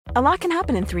A lot can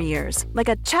happen in 3 years, like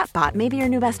a chatbot may be your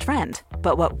new best friend.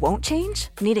 But what won't change?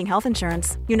 Needing health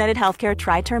insurance. United Healthcare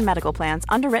Tri-Term Medical Plans,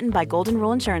 underwritten by Golden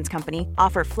Rule Insurance Company,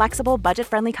 offer flexible,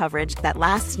 budget-friendly coverage that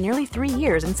lasts nearly 3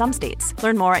 years in some states.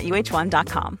 Learn more at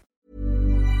uh1.com.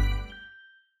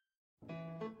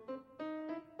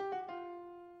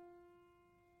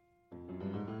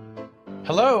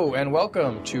 Hello and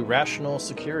welcome to Rational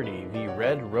Security, the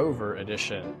Red Rover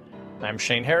edition. I'm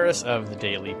Shane Harris of the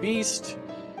Daily Beast,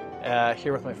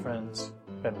 here with my friends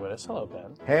Ben Wittes. Hello,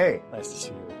 Ben. Hey. Nice to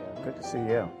see you again. Good to see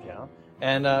you. Yeah.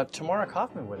 And Tamara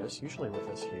Kaufman-Wittes, usually with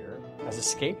us here, has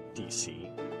escaped D.C.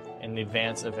 in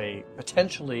advance of a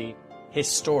potentially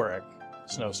historic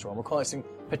snowstorm. We're calling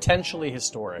it potentially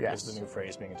historic, Yes. is the new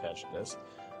phrase being attached to this.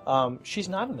 She's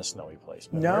not in a snowy place.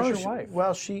 But No, where's your wife?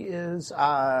 Well, she is.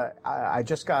 I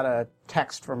just got a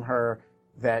text from her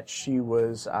that she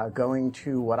was going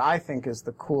to what I think is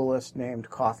the coolest named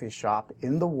coffee shop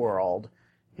in the world.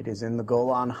 It is in the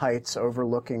Golan Heights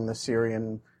overlooking the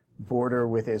Syrian border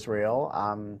with Israel,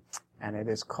 and it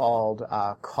is called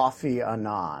Coffee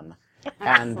Anan.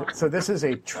 And so this is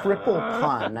a triple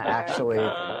pun, actually,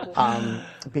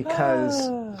 because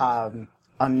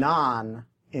Anan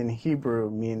in Hebrew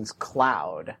means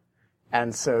cloud.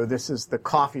 And so this is the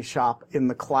coffee shop in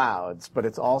the clouds, but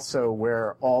it's also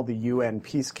where all the UN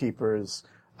peacekeepers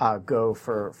go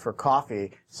for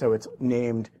coffee. So it's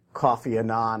named Coffee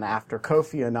Annan after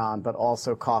Kofi Annan, but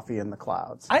also coffee in the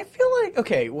clouds. I feel like,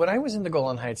 okay, when I was in the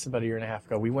Golan Heights about a year and a half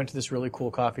ago, we went to this really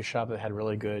cool coffee shop that had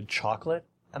really good chocolate,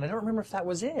 and I don't remember if that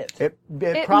was it. It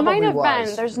It probably might have was.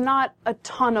 been. There's not a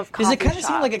ton of coffee Does it kind of shops.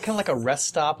 seem like it kind of like a rest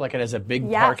stop, like it has a big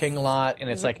Yes. parking lot, and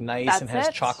it's like nice and That's has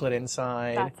it. chocolate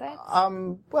inside? That's it.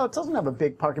 Well, it doesn't have a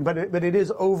big parking, but it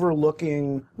is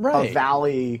overlooking Right. a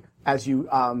valley as you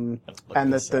and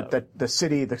this the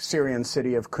city, the Syrian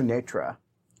city of Quneitra.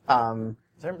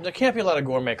 There can't be a lot of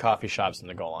gourmet coffee shops in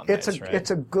the Golan Heights, right?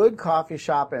 It's a good coffee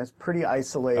shop, and it's pretty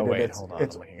isolated. Oh, wait, it's hold on,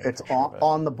 it's, I'm looking at a it's picture of it.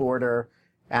 on the border.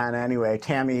 And anyway,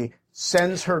 Tammy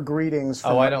sends her greetings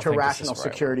Oh, I don't to think this is Rational where I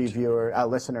Security went. viewer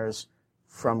listeners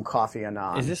from Coffee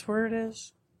Anan. Is this where it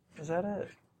is? Is that it?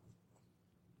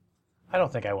 I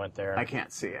don't think I went there. I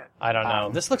can't see it. I don't know.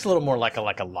 This looks a little more like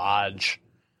a lodge.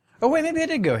 Oh, wait, maybe I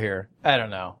did go here. I don't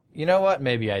know. You know what?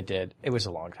 Maybe I did. It was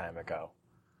a long time ago.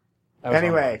 I was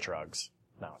Anyway. on drugs.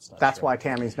 No, it's not That's true. why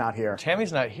Tammy's not here.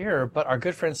 Tammy's not here, but our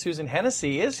good friend Susan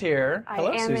Hennessy is here. Hello,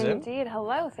 I am Susan. indeed.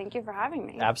 Hello. Thank you for having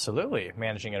me. Absolutely.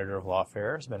 Managing editor of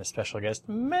Lawfare, has been a special guest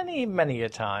many, many a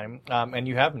time. And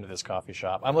you have been to this coffee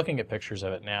shop. I'm looking at pictures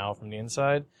of it now from the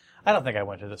inside. I don't think I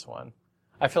went to this one.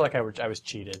 I feel like I was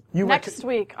cheated. You went Next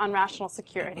week on Rational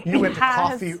Security. You went to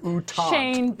Has Coffee Outant.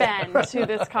 Shane been to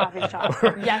this coffee shop?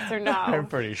 Yes or no? I'm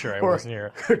pretty sure I Or wasn't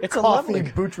here. It's a Coffee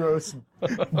lovely... Boutros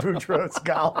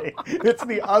Ghali. It's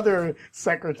the other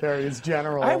Secretaries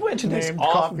General. I went to this named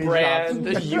coffee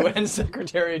off-brand shops. UN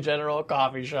Secretary General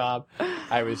coffee shop.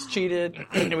 I was cheated.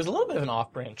 It was a little bit of an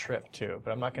off-brand trip, too, but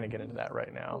I'm not going to get into that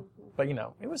right now. But, you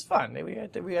know, it was fun. We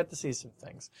had to see some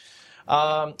things.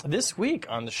 This week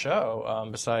on the show,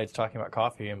 besides talking about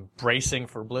coffee and bracing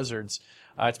for blizzards,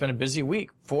 it's been a busy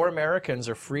week. 4 Americans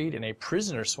are freed in a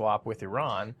prisoner swap with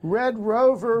Iran. Red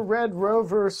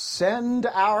Rover, send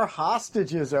our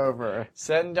hostages over.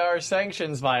 Send our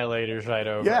sanctions violators right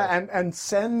over. Yeah, and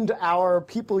send our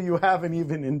people you haven't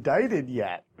even indicted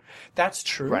yet. That's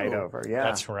true. Right over, yeah.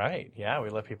 That's right. Yeah, we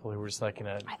let people who were just like in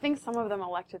a... I think some of them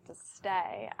elected to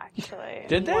stay, actually.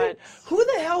 Did they? What- Who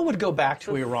the hell would go back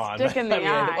to Iran? stick in the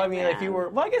eye, if you man. were...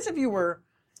 Well, I guess if you were...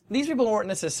 These people weren't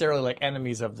necessarily like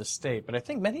enemies of the state, but I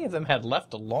think many of them had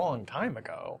left a long time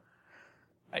ago.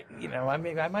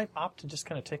 I might opt to just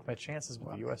kind of take my chances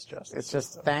with the U.S. justice. It's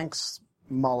just thanks,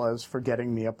 Mullahs, for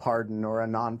getting me a pardon or a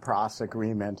non-pros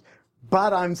agreement,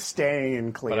 but I'm staying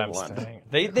in But Cleveland. I'm staying.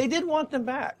 They did want them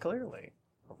back, clearly.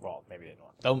 Well, maybe they didn't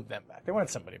want them back. They wanted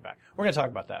somebody back. We're going to talk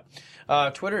about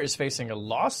that. Twitter is facing a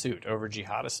lawsuit over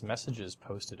jihadist messages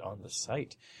posted on the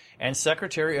site. And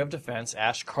Secretary of Defense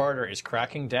Ash Carter is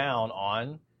cracking down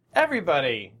on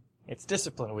everybody. It's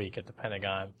discipline week at the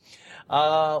Pentagon.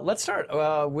 Let's start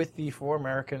with the 4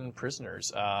 American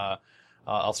prisoners.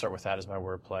 I'll start with that as my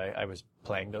wordplay. I was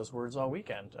playing those words all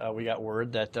weekend. We got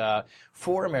word that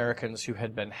 4 Americans who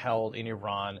had been held in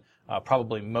Iran,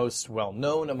 probably most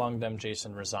well-known among them,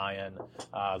 Jason Rezaian,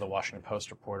 the Washington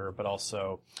Post reporter, but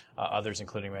also others,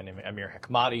 including a man named Amir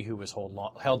Hekmati, who was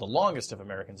held the longest of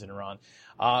Americans in Iran,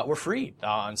 were freed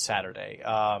on Saturday.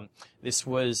 This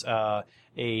was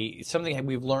something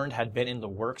we've learned had been in the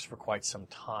works for quite some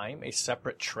time. A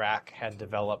separate track had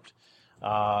developed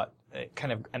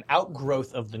kind of an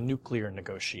outgrowth of the nuclear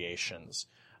negotiations.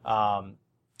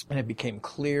 and it became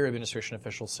clear, administration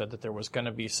officials said that there was going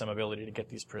to be some ability to get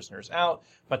these prisoners out,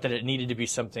 but that it needed to be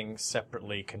something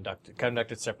separately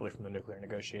conducted separately from the nuclear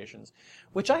negotiations,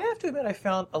 which I have to admit I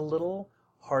found a little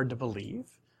hard to believe.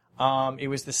 It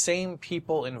was the same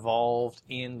people involved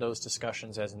in those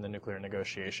discussions as in the nuclear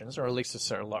negotiations, or at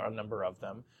least a number of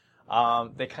them.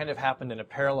 They kind of happened in a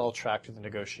parallel track to the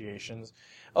negotiations.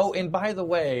 Oh, and by the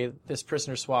way, this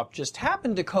prisoner swap just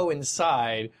happened to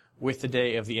coincide with the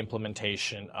day of the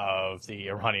implementation of the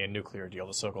Iranian nuclear deal,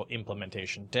 the so-called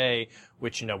implementation day,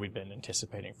 which, we'd been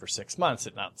anticipating for 6 months.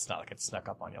 It's not like it snuck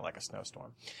up on you like a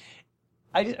snowstorm.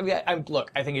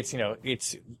 Look, I think it's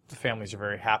the families are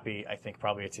very happy. I think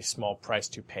probably it's a small price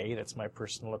to pay. That's my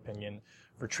personal opinion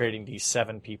for trading these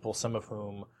 7 people, some of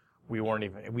whom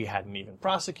we hadn't even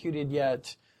prosecuted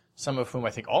yet, some of whom,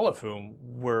 I think all of whom,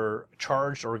 were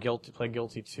charged or pled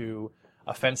guilty to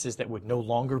offenses that would no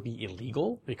longer be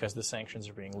illegal because the sanctions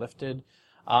are being lifted.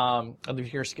 I'd be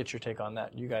curious to get your take on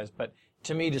that, you guys. But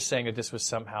to me, just saying that this was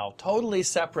somehow totally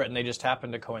separate and they just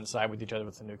happened to coincide with each other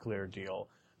with the nuclear deal,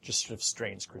 just sort of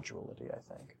strains credulity, I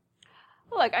think.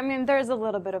 Look, there's a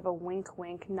little bit of a wink,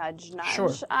 wink, nudge, nudge. Sure.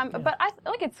 But I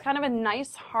feel like it's kind of a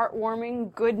nice,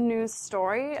 heartwarming, good news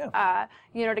story,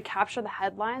 to capture the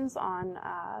headlines on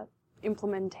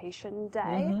implementation day.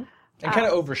 Mm-hmm. And kind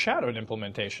of overshadowed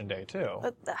implementation day, too.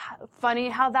 Funny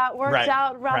how that worked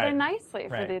out rather nicely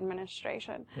for Right. the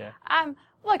administration. Yeah.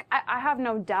 Look, I have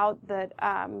no doubt that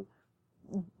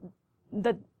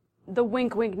the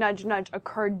wink, wink, nudge, nudge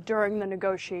occurred during the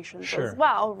negotiations Sure. as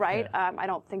well, right? Yeah. I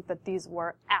don't think that these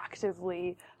were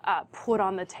actively put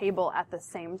on the table at the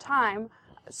same time.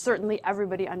 Certainly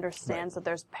everybody understands that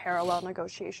there's parallel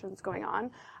negotiations going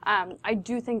on. I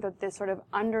do think that this sort of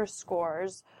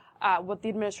underscores what the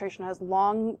administration has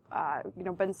long,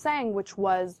 been saying, which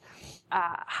was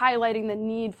highlighting the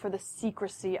need for the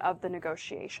secrecy of the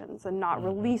negotiations and not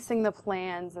releasing the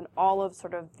plans and all of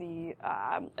sort of the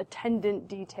attendant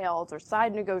details or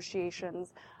side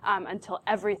negotiations until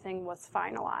everything was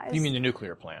finalized. You mean the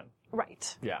nuclear plan?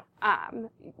 Right. Yeah. And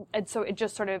so it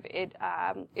just sort of, it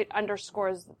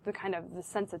underscores the kind of the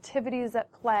sensitivities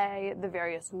at play, the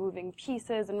various moving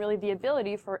pieces, and really the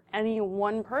ability for any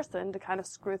one person to kind of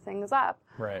screw things up.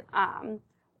 Right.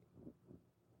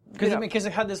 Because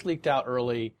it had this leaked out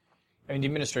early. The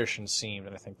administration seemed,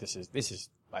 and I think this is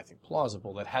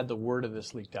plausible, that had the word of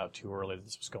this leaked out too early that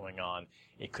this was going on,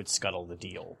 it could scuttle the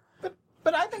deal.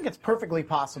 But I think it's perfectly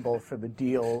possible for the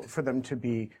deal, for them to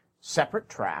be separate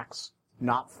tracks,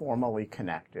 not formally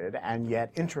connected, and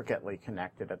yet intricately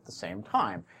connected at the same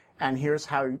time. And here's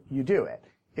how you do it.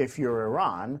 If you're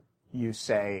Iran, you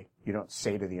don't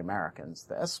say to the Americans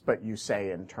this, but you say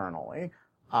internally,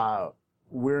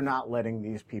 we're not letting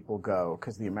these people go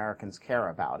because the Americans care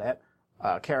about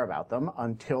them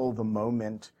until the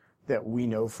moment that we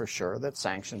know for sure that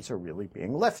sanctions are really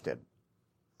being lifted.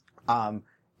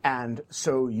 And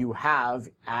so you have,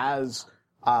 as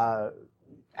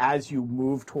you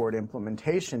move toward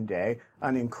implementation day,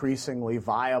 an increasingly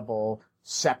viable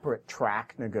separate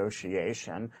track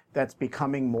negotiation that's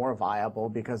becoming more viable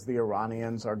because the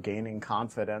Iranians are gaining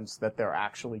confidence that they're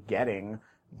actually getting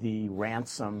the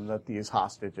ransom that these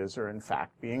hostages are in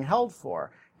fact being held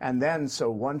for. And then,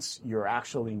 so once you're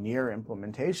actually near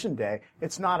implementation day,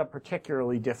 it's not a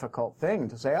particularly difficult thing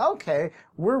to say, okay,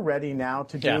 we're ready now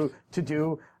to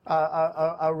do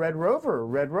a Red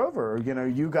Rover.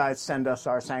 You guys send us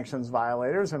our sanctions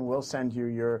violators, and we'll send you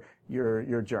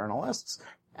your journalists.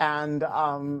 And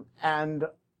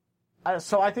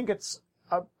so I think it's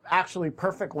actually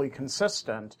perfectly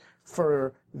consistent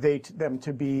for them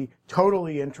to be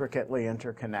totally intricately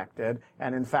interconnected,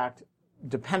 and in fact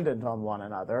dependent on one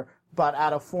another, but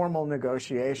at a formal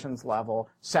negotiations level,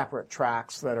 separate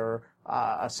tracks that are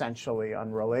essentially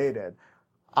unrelated.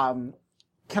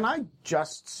 Can I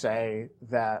just say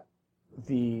that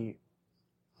the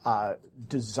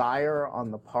desire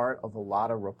on the part of a lot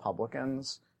of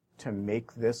Republicans to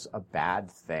make this a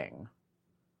bad thing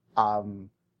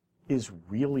is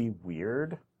really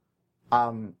weird.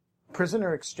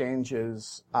 Prisoner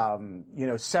exchanges,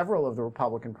 several of the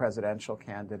Republican presidential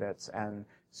candidates and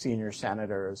senior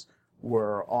senators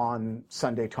were on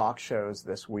Sunday talk shows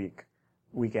this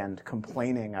weekend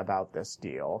complaining about this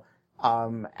deal,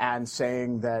 and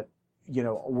saying that,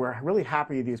 we're really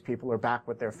happy these people are back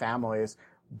with their families,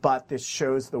 but this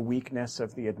shows the weakness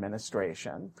of the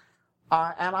administration.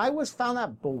 And I found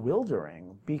that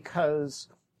bewildering because,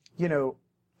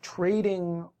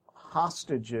 trading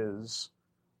hostages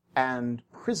and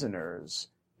prisoners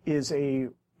is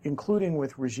including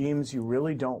with regimes you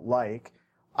really don't like,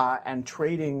 and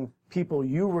trading people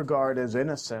you regard as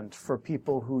innocent for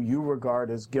people who you regard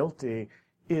as guilty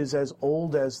is as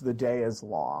old as the day is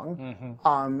long.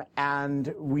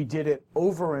 And we did it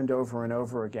over and over and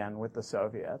over again with the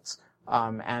Soviets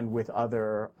and with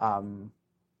other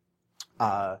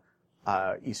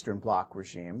Eastern Bloc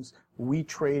regimes. We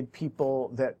trade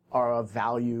people that are of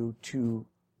value to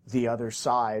the other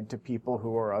side to people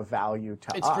who are of value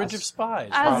to us. It's Bridge of Spies.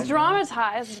 As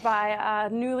dramatized by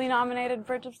newly nominated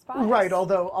Bridge of Spies. Right,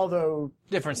 although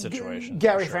Different situation.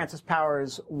 Gary sure. Francis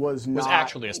Powers was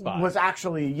actually a spy. Was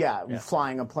actually,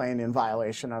 flying a plane in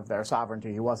violation of their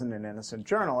sovereignty. He wasn't an innocent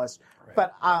journalist.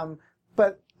 Right.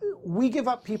 But we give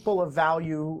up people of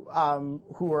value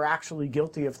who are actually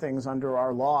guilty of things under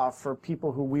our law for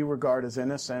people who we regard as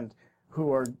innocent,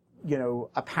 who are,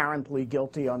 apparently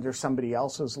guilty under somebody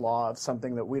else's law of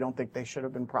something that we don't think they should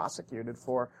have been prosecuted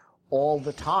for all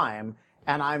the time.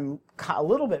 And I'm a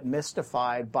little bit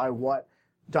mystified by what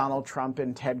Donald Trump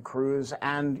and Ted Cruz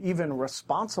and even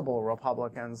responsible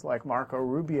Republicans like Marco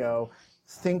Rubio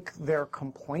think they're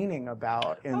complaining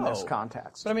about in this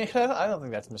context. But I mean, I don't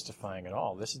think that's mystifying at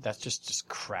all. That's just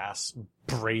crass,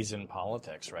 brazen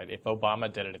politics, right? If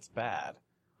Obama did it, it's bad.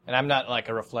 And I'm not like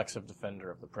a reflexive defender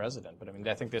of the president, but I mean,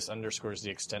 I think this underscores the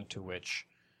extent to which,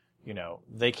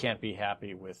 they can't be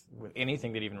happy with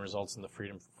anything that even results in the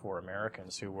freedom for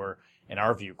Americans who were, in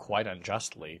our view, quite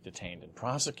unjustly detained and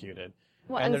prosecuted.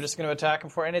 Well, and they're just going to attack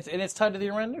him for it. And it's tied to the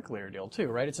Iran nuclear deal, too,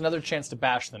 right? It's another chance to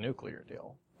bash the nuclear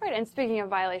deal. Right, and speaking of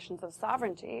violations of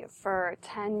sovereignty, for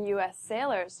 10 U.S.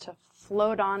 sailors to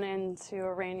float on into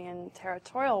Iranian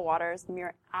territorial waters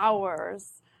mere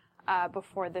hours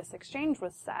before this exchange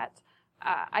was set,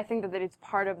 I think that it's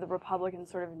part of the Republican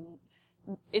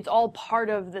it's all part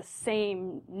of the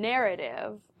same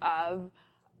narrative of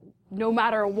no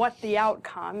matter what the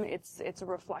outcome, it's a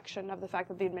reflection of the fact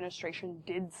that the administration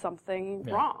did something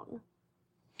wrong.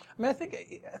 I mean, I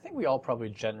think we all probably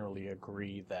generally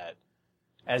agree that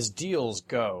as deals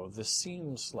go, this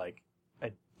seems like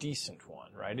a decent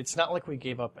one, right? It's not like we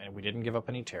didn't give up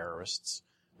any terrorists.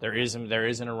 There is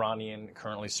an Iranian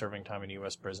currently serving time in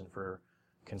U.S. prison for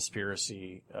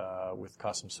conspiracy with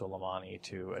Qasem Soleimani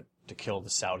to kill the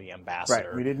Saudi ambassador.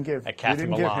 Right. We didn't give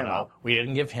Catherine him Milano. up. We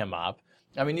didn't give him up.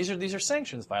 I mean, these are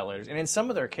sanctions violators, and in some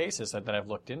of their cases that I've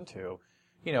looked into,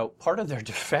 part of their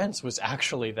defense was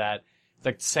actually that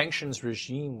the sanctions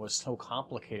regime was so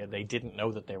complicated they didn't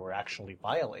know that they were actually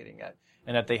violating it,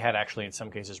 and that they had actually in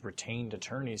some cases retained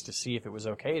attorneys to see if it was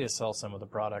okay to sell some of the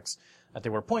products that they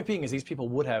were. Point being is these people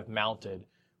would have mounted,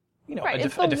 right, a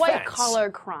it's a defense. white collar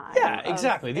crime. Yeah,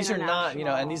 exactly. These are not,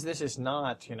 and this is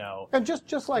not, and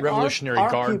just like Revolutionary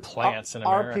Guard plants in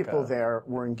America. Our people there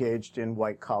were engaged in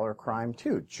white collar crime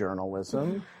too,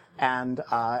 journalism, and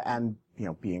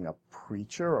being a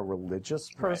preacher, a religious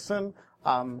person.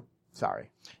 Right. Sorry.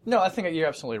 No, I think you're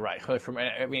absolutely right.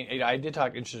 I did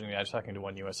talk, interestingly, I was talking to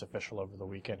one U.S. official over the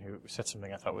weekend who said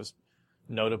something I thought was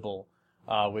notable,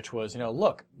 which was,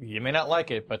 look, you may not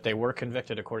like it, but they were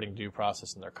convicted according to due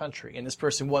process in their country. And this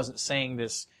person wasn't saying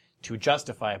this to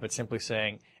justify it, but simply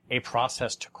saying a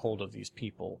process took hold of these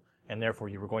people, and therefore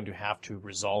you were going to have to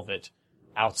resolve it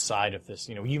outside of this.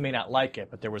 You may not like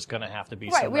it, but there was going to have to be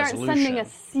some resolution. Right, we aren't sending a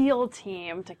SEAL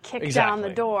team to kick down the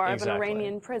door of an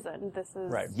Iranian prison. This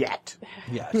is... Right. Yet.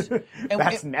 And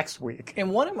that's next week.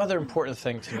 And one other important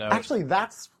thing to note... Actually,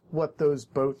 that's what those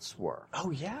boats were.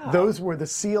 Oh, yeah. Those were the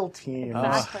SEAL teams.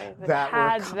 Exactly. That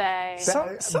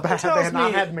they had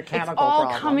not had mechanical it's all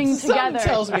problems. coming together. Something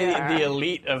tells me the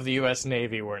elite of the U.S.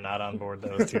 Navy were not on board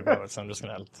those two boats. I'm just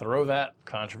going to throw that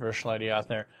controversial idea out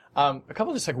there. A couple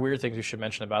of just weird things we should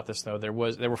mention about this, though. There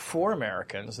were 4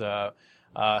 Americans,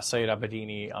 Saeed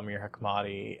Abedini, Amir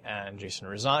Hekmati, and Jason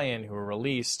Rezaian, who were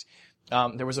released.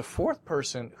 There was a 4th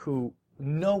person who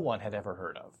no one had ever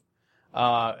heard of.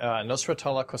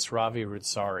 Nosratollah Khosravi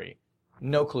Roodsari.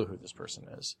 No clue who this person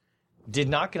is. Did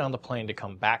not get on the plane to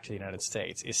come back to the United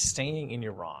States. Is staying in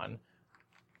Iran.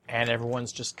 And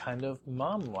everyone's just kind of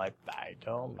mum, like, I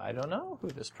don't know who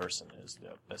this person is.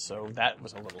 So that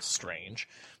was a little strange.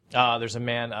 There's a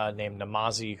man named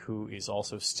Namazi who is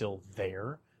also still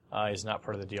there. Is not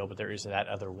part of the deal, but there is that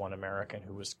other one American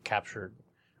who was captured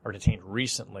or detained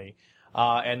recently.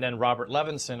 And then Robert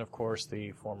Levinson, of course,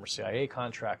 the former CIA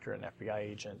contractor and FBI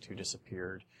agent who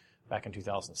disappeared back in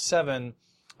 2007.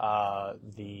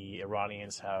 The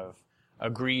Iranians have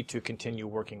agreed to continue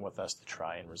working with us to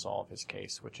try and resolve his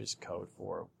case, which is code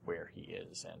for where he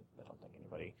is. And I don't think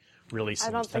anybody really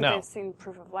seems to know. I don't think they've seen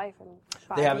proof of life in 5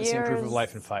 years. They haven't seen proof of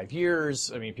life in 5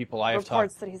 years. I mean, people I have talked...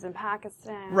 Reports that he's in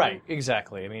Pakistan. Right,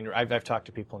 exactly. I mean, I've talked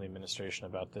to people in the administration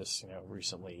about this,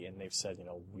 recently, and they've said,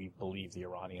 we believe the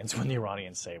Iranians when the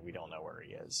Iranians say we don't know where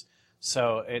he is.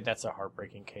 So that's a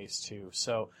heartbreaking case, too.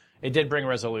 So it did bring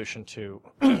resolution to,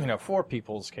 4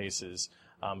 people's cases,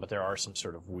 but there are some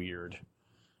sort of weird,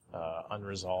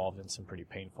 unresolved and some pretty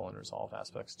painful unresolved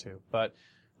aspects, too. But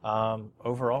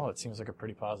overall, it seems like a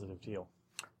pretty positive deal.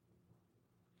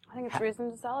 I think it's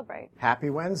reason to celebrate.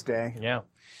 Happy Wednesday. Yeah.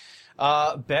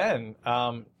 Ben,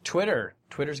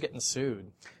 Twitter's getting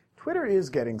sued. Twitter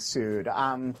is getting sued.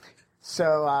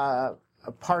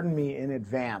 Pardon me in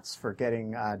advance for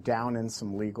getting down in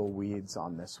some legal weeds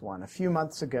on this one. A few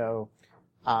months ago,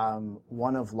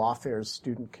 one of Lawfare's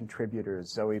student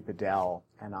contributors, Zoe Bedell,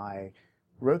 and I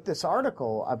wrote this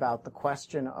article about the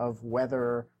question of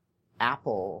whether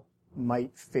Apple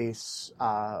might face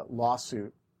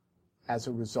lawsuit as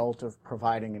a result of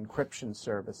providing encryption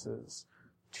services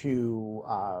to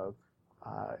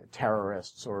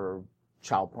terrorists or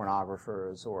child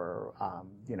pornographers or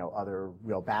other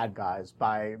real bad guys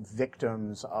by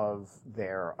victims of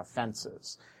their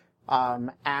offenses.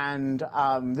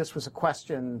 This was a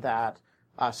question that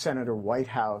Senator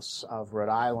Whitehouse of Rhode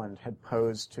Island had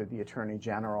posed to the Attorney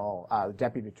General, the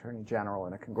Deputy Attorney General,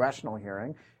 in a congressional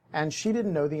hearing, and she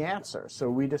didn't know the answer. So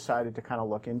we decided to kind of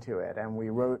look into it, and we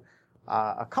wrote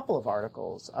a couple of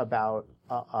articles about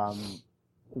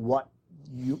what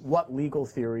legal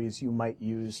theories you might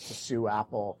use to sue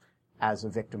Apple as a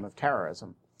victim of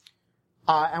terrorism.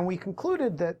 And we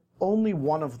concluded that only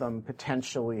one of them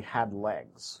potentially had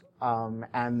legs,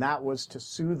 and that was to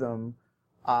sue them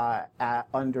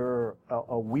under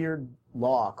a weird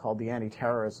law called the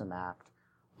Anti-Terrorism Act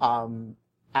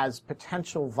as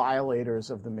potential violators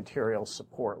of the material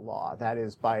support law. That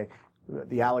is,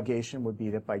 the allegation would be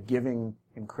that by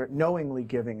knowingly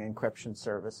giving encryption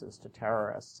services to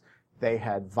terrorists, they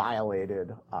had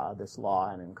violated this law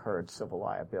and incurred civil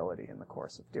liability in the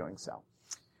course of doing so.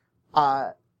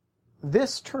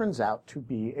 This turns out to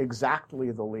be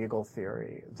exactly the legal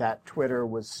theory that Twitter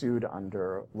was sued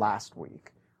under last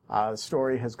week. The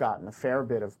story has gotten a fair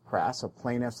bit of press. A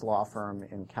plaintiff's law firm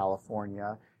in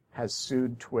California has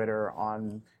sued Twitter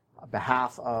on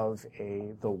behalf of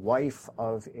the wife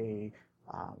of a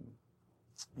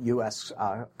U.S.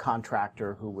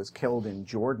 contractor who was killed in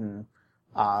Jordan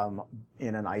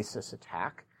in an ISIS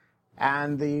attack.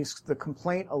 And the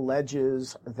complaint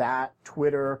alleges that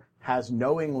Twitter has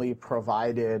knowingly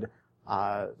provided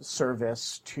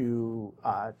service to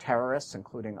terrorists,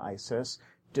 including ISIS,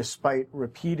 despite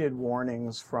repeated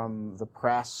warnings from the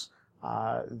press,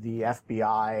 the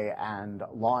FBI, and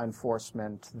law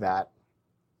enforcement that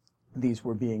these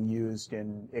were being used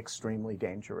in extremely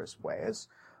dangerous ways.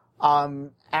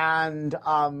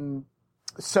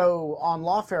 So on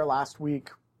Lawfare last week,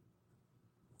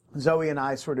 Zoe and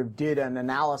I sort of did an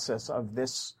analysis of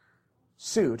this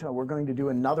suit. We're going to do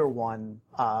another one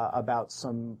about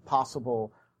some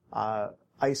possible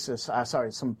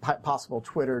possible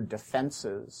Twitter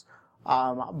defenses.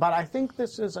 But I think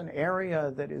this is an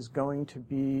area that is going to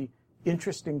be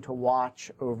interesting to watch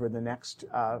over the next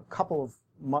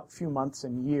few months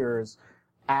and years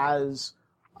as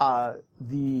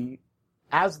the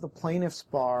plaintiffs'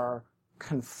 bar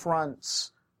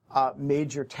confronts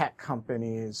major tech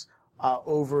companies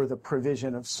over the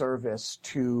provision of service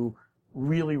to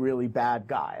really, really bad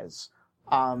guys.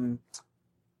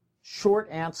 Short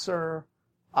answer,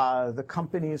 the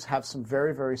companies have some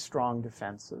very, very strong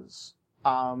defenses.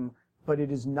 But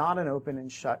it is not an open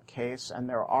and shut case, and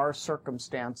there are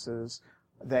circumstances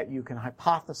that you can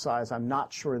hypothesize. I'm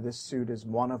not sure this suit is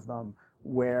one of them,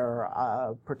 where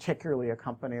particularly a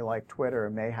company like Twitter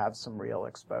may have some real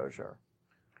exposure.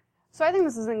 So I think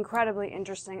this is incredibly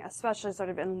interesting, especially sort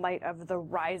of in light of the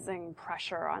rising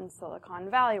pressure on Silicon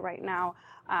Valley right now.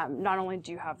 Not only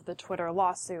do you have the Twitter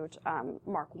lawsuit,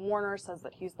 Mark Warner says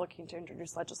that he's looking to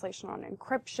introduce legislation on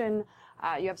encryption.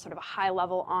 You have sort of a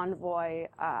high-level envoy,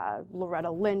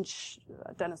 Loretta Lynch,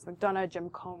 Dennis McDonough, Jim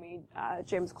Comey,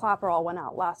 James Clapper all went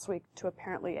out last week to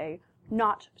apparently a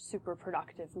not super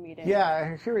productive meeting. Yeah,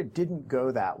 I hear it didn't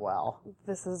go that well.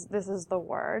 This is the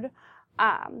word.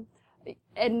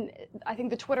 And I think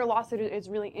the Twitter lawsuit is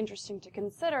really interesting to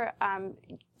consider,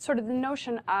 sort of the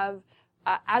notion of,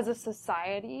 as a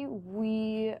society,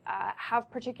 we have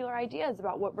particular ideas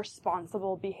about what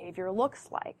responsible behavior looks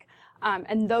like.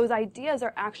 And those ideas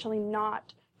are actually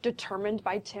not determined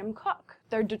by Tim Cook.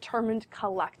 They're determined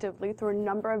collectively through a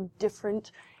number of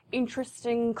different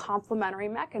interesting complementary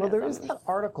mechanisms. Well, there is that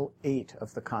Article 8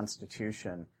 of the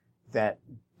Constitution that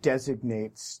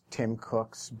designates Tim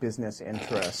Cook's business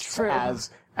interests as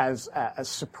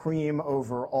supreme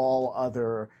over all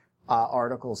other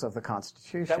articles of the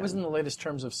Constitution. That was in the latest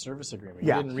terms of service agreement.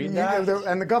 Yeah. You didn't read that?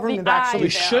 And the government The actually... We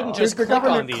shouldn't just the click on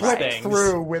government these clicked things.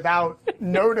 through without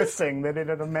noticing that it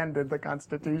had amended the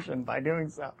Constitution by doing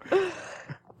so.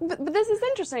 But this is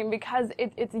interesting because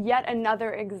it's yet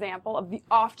another example of the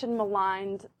often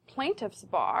maligned plaintiffs'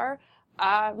 bar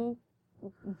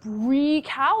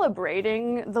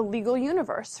recalibrating the legal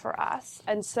universe for us.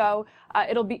 And so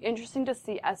it'll be interesting to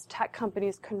see as tech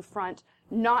companies confront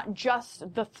not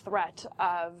just the threat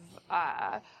of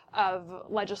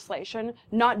legislation,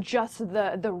 not just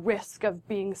the risk of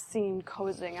being seen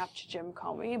cozying up to Jim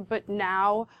Comey, but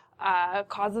now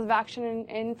causes of action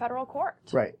in federal court.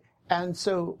 Right. And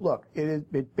so, look,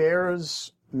 it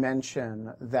bears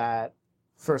mention that,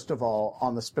 first of all,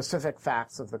 on the specific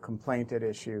facts of the complaint at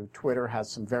issue, Twitter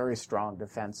has some very strong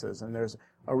defenses, and there's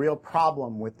a real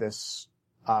problem with this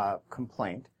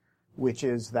complaint, which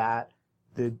is that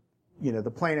the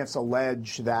plaintiffs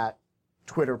allege that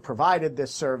Twitter provided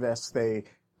this service. They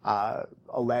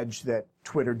allege that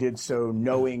Twitter did so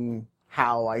knowing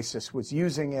how ISIS was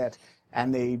using it,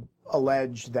 and they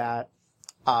allege that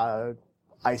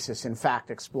ISIS, in fact,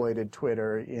 exploited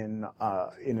Twitter in a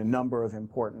number of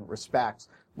important respects.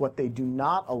 What they do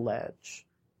not allege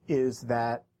is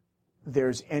that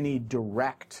there's any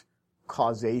direct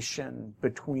causation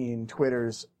between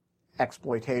Twitter's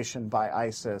exploitation by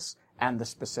ISIS and the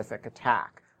specific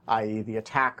attack, i.e. the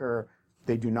attacker,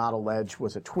 they do not allege,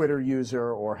 was a Twitter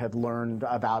user or had learned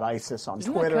about ISIS on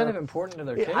Isn't Twitter. That kind of important to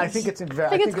their case? I think it's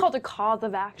it's called a cause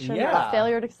of action, Yeah. a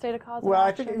failure to state a cause Well, of I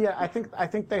action. I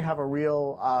think they have a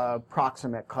real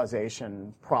proximate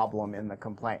causation problem in the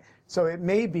complaint. So it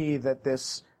may be that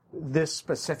this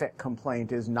specific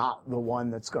complaint is not the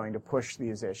one that's going to push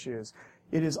these issues.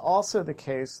 It is also the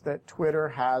case that Twitter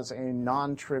has a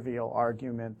non-trivial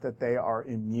argument that they are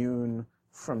immune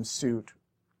from suit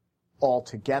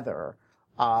altogether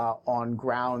on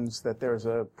grounds that there's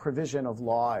a provision of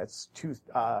law, it's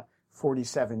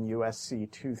 47 U.S.C.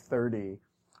 230,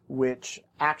 which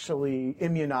actually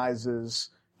immunizes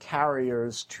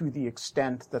carriers to the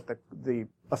extent that the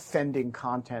offending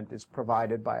content is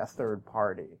provided by a third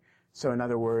party. So in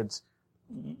other words,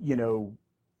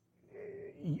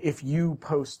 if you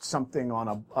post something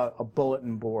on a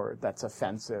bulletin board that's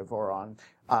offensive, or on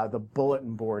the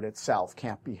bulletin board itself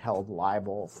can't be held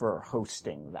liable for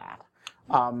hosting that.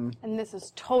 And this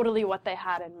is totally what they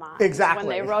had in mind Exactly.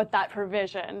 when they wrote that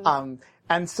provision.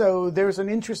 And so there's an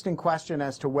interesting question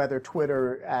as to whether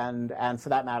Twitter and for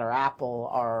that matter Apple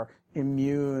are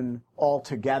immune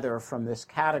altogether from this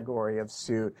category of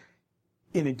suit.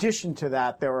 In addition to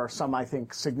that, there are some, I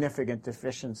think, significant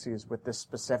deficiencies with this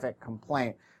specific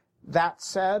complaint. That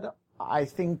said, I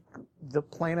think the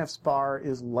plaintiff's bar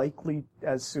is likely,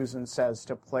 as Susan says,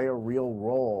 to play a real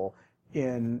role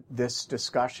in this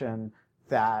discussion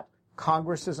that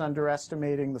Congress is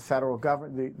underestimating, the federal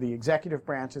government, the executive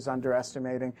branch is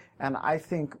underestimating, and I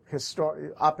think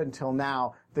up until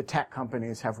now, the tech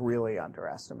companies have really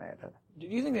underestimated. Do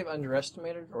you think they've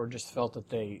underestimated or just felt that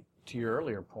they, to your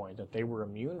earlier point, that they were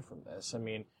immune from this? I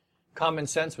mean, common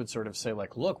sense would sort of say,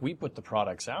 like, look, we put the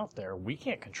products out there. We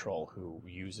can't control who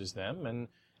uses them, and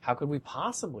how could we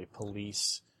possibly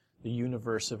police the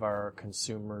universe of our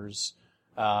consumers?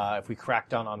 If we crack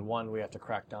down on one, we have to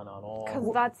crack down on all.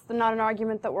 Because that's not an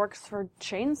argument that works for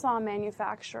chainsaw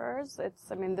manufacturers.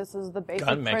 This is the basic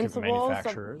Gun principles.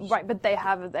 manufacturers. Right, but they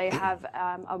have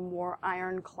a more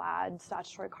ironclad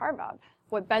statutory carve-out.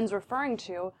 What Ben's referring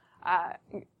to,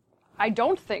 I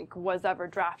don't think was ever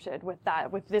drafted with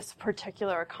this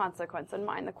particular consequence in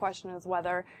mind. The question is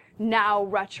whether now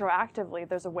retroactively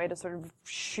there's a way to sort of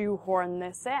shoehorn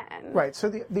this in. Right. So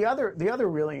the other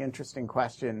really interesting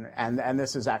question, and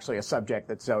this is actually a subject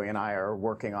that Zoe and I are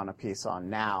working on a piece on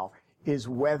now, is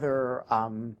whether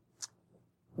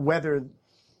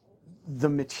the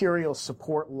material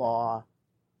support law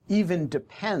even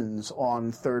depends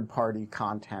on third-party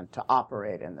content to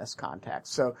operate in this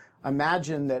context. So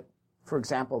imagine that, for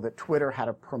example, that Twitter had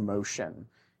a promotion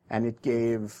and it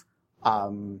gave,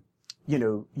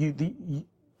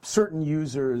 certain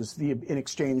users in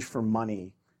exchange for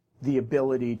money, the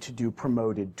ability to do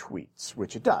promoted tweets,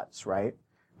 which it does, right?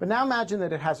 But now imagine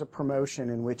that it has a promotion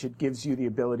in which it gives you the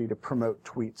ability to promote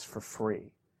tweets for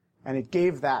free. And it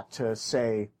gave that to,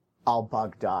 say,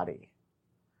 al-Baghdadi.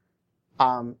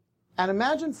 And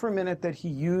imagine for a minute that he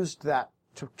used that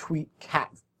to tweet cat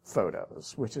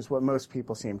photos, which is what most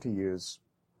people seem to use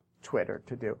Twitter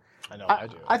to do. I know I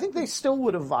do. I think they still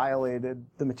would have violated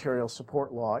the material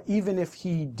support law, even if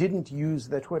he didn't use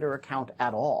the Twitter account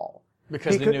at all.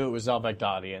 Because they knew it was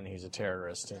al-Baghdadi and he's a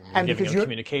terrorist and giving him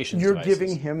communications you're devices.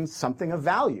 giving him something of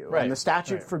value. Right, And the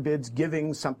statute forbids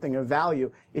giving something of value.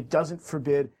 It doesn't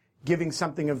forbid giving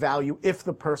something of value if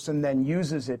the person then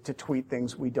uses it to tweet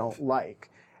things we don't like.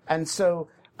 And so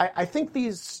I think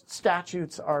these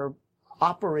statutes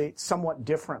operate somewhat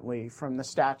differently from the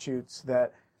statutes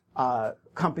that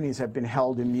companies have been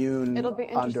held immune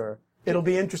under. It'll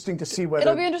be interesting to see whether...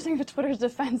 It'll be interesting for Twitter's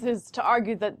defense is to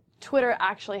argue that Twitter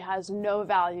actually has no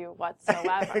value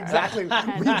whatsoever. Exactly. We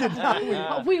did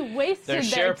not. We wasted Their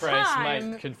share price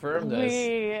might confirm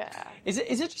this. Is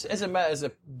it just as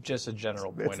a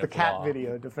general point of law? It's the cat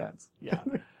video defense. Yeah.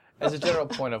 As a general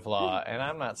point of law, and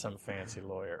I'm not some fancy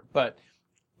lawyer, but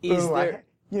is there...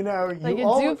 You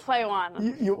do play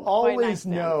one. You always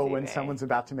nicely know on when TV. Someone's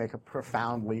about to make a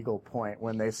profound legal point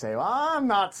when they say, well, I'm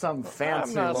not some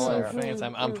fancy I'm not lawyer. so fancy.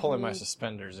 I'm pulling my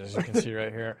suspenders, as you can see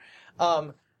right here.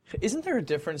 Isn't there a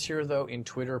difference here, though, in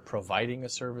Twitter providing a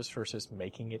service versus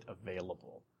making it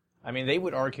available? I mean, they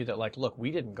would argue that, like, look,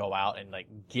 we didn't go out and, like,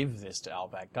 give this to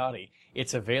al-Baghdadi.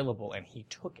 It's available, and he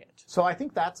took it. So I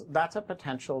think that's a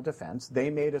potential defense. They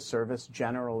made a service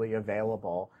generally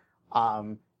available,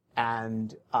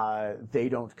 and they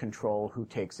don't control who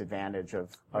takes advantage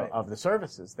of the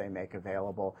services they make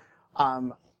available.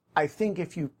 I think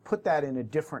if you put that in a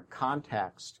different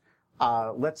context,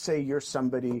 let's say you're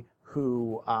somebody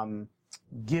who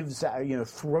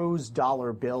throws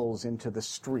dollar bills into the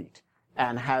street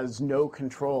and has no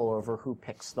control over who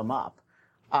picks them up.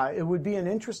 It would be an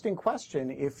interesting question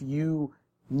if you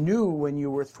knew when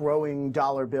you were throwing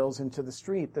dollar bills into the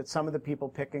street that some of the people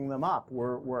picking them up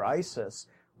were ISIS,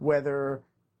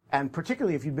 and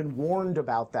particularly if you've been warned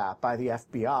about that by the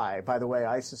FBI, by the way,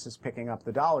 ISIS is picking up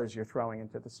the dollars you're throwing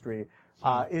into the street,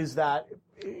 is that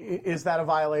a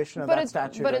violation of that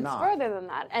statute or not? But it's further than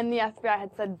that. And the FBI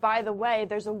had said, by the way,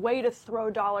 there's a way to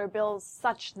throw dollar bills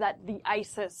such that the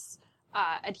ISIS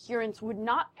adherents would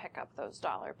not pick up those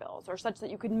dollar bills, or such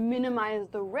that you could minimize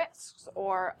the risks,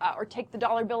 or take the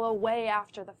dollar bill away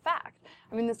after the fact.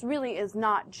 I mean, this really is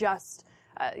not just...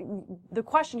 the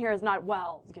question here is not,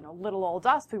 little old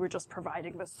us, we were just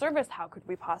providing this service, how could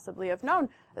we possibly have known?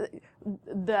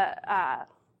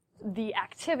 The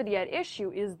activity at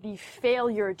issue is the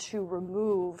failure to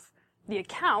remove the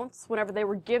accounts whenever they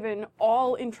were given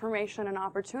all information and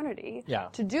opportunity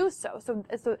to do so.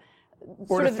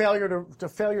 Or the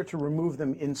failure to remove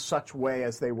them in such way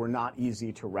as they were not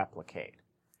easy to replicate.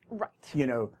 Right.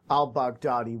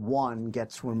 Al-Baghdadi 1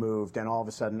 gets removed, and all of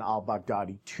a sudden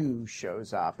Al-Baghdadi 2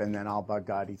 shows up, and then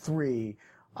Al-Baghdadi 3.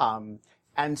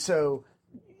 And so,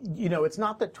 it's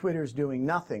not that Twitter's doing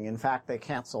nothing. In fact, they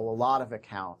cancel a lot of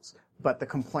accounts, but the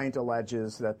complaint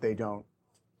alleges that they don't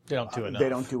do enough. They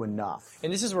don't do enough.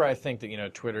 And this is where I think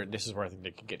that, Twitter, this is where I think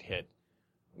they could get hit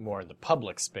more in the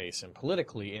public space and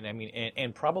politically. And I mean,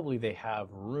 and probably they have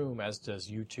room, as does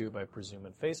YouTube, I presume,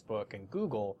 and Facebook and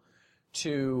Google,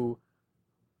 to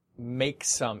make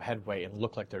some headway and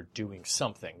look like they're doing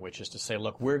something, which is to say,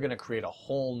 look, we're going to create a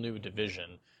whole new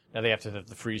division. Now, they have to have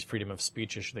the freedom of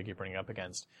speech issue they keep running up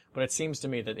against. But it seems to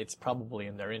me that it's probably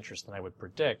in their interest, and I would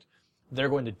predict they're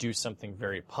going to do something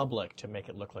very public to make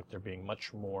it look like they're being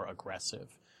much more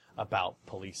aggressive about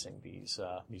policing these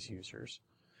users.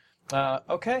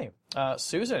 Okay.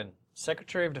 Susan,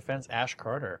 Secretary of Defense Ash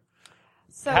Carter.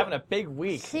 So having a big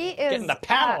week. He is getting the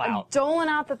paddle out. Doling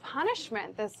out the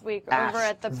punishment this week over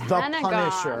at the Pentagon. The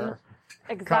Punisher.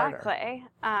 Exactly.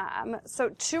 So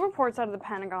 2 reports out of the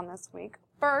Pentagon this week.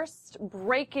 First,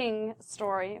 breaking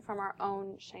story from our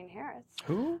own Shane Harris.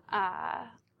 Who?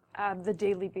 The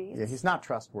Daily Beast. Yeah, he's not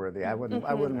trustworthy. I wouldn't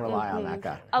rely on that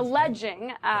guy.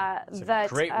 Alleging He's that a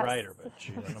great writer, but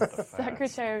geez, I don't know the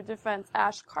Secretary of Defense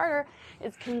Ash Carter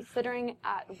is considering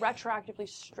retroactively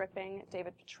stripping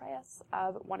David Petraeus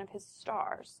of one of his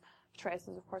stars. Petraeus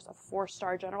is, of course, a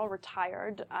 4-star general,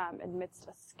 retired amidst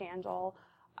a scandal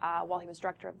while he was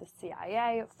director of the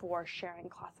CIA for sharing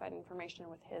classified information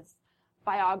with his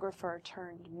biographer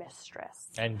turned mistress.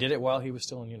 And did it while he was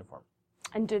still in uniform.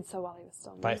 And did so while he was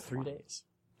still in By uniform. 3 days.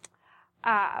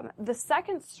 The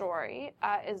second story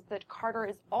is that Carter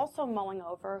is also mulling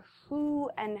over who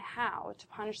and how to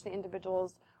punish the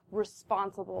individuals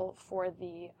responsible for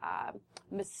the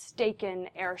mistaken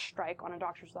airstrike on a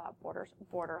Doctors Without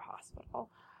Border hospital.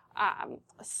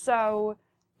 So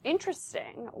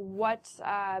interesting what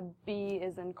bee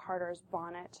is in Carter's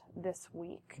bonnet this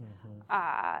week,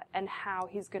 and how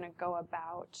he's going to go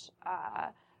about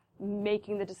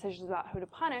making the decisions about who to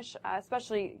punish,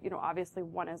 especially, obviously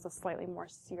one is a slightly more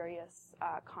serious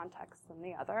context than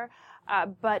the other,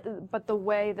 but the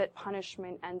way that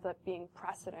punishment ends up being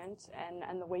precedent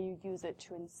and the way you use it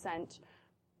to incent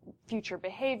future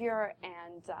behavior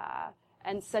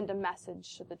and send a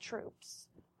message to the troops.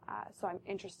 So I'm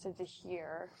interested to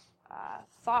hear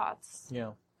thoughts.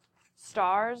 Yeah.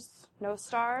 Stars? No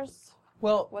stars?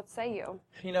 Well, What say you?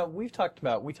 we talked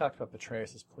about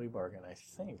Petraeus' plea bargain, I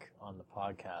think, on the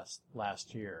podcast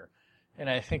last year, and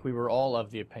I think we were all of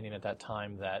the opinion at that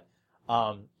time that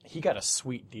he got a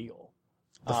sweet deal.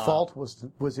 The fault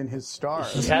was in his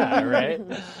stars. Yeah, right.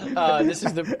 This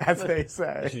is the as they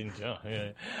say.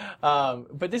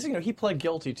 But this, he pled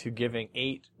guilty to giving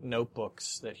 8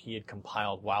 notebooks that he had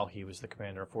compiled while he was the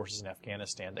commander of forces in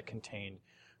Afghanistan that contained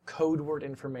code word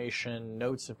information,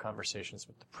 notes of conversations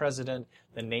with the president,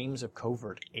 the names of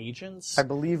covert agents. I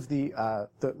believe the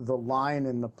line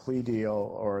in the plea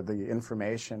deal or the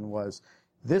information was,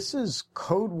 "This is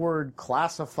code word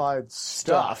classified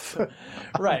stuff."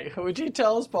 Right, which he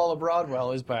tells Paula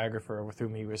Broadwell, his biographer, with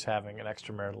whom he was having an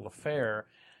extramarital affair,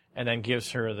 and then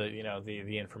gives her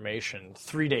the information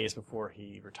 3 days before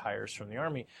he retires from the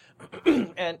army.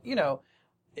 And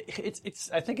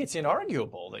I think it's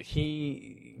inarguable that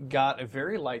he got a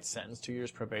very light sentence, 2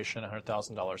 years probation,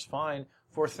 $100,000 fine,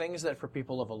 for things that for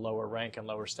people of a lower rank and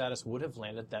lower status would have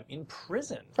landed them in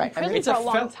prison. Right. Prison for a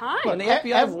long time. And the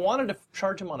FBI wanted to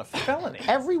charge him on a felony.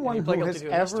 Everyone who has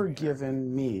ever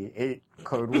given me 8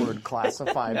 code word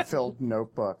classified filled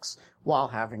notebooks while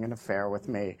having an affair with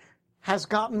me has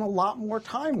gotten a lot more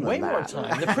time than Way that. more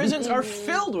time. The prisons are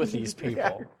filled with these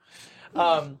people.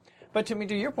 Yeah. But to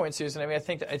your point, Susan, I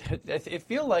think that I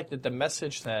feel like that the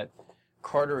message that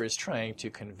Carter is trying to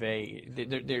convey,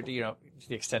 to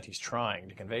the extent he's trying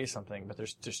to convey something, but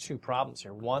there's 2 problems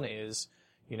here. One is,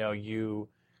 you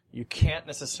can't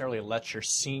necessarily let your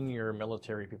senior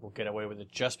military people get away with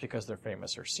it just because they're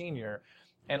famous or senior,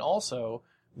 and also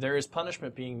there is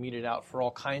punishment being meted out for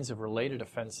all kinds of related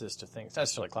offenses to things, not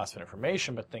necessarily classified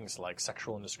information, but things like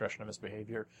sexual indiscretion or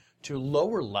misbehavior to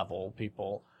lower level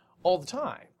people all the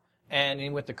time.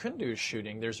 And with the Kunduz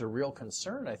shooting, there's a real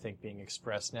concern, I think, being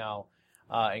expressed now,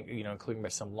 including by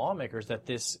some lawmakers, that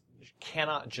this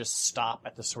cannot just stop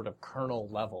at the sort of colonel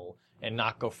level and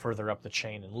not go further up the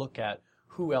chain and look at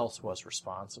who else was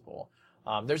responsible.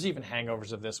 There's even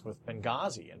hangovers of this with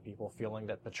Benghazi and people feeling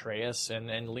that Petraeus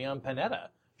and Leon Panetta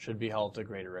should be held to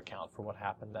greater account for what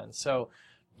happened then. So,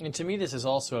 and to me, this is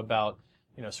also about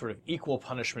sort of equal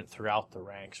punishment throughout the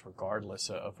ranks, regardless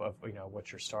of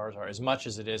what your stars are, as much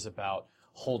as it is about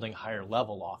holding higher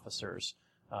level officers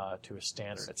to a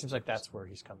standard. It seems like that's where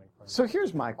he's coming from. So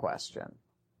here's my question.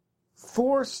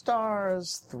 4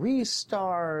 stars, 3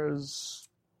 stars,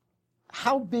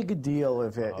 how big a deal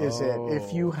is it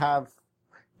if you have,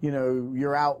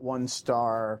 you're out 1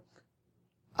 star,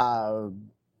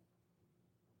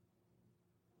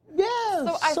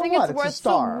 So I think it's worth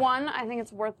I think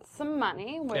it's worth some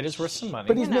money. It is worth some money.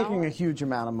 But he's making a huge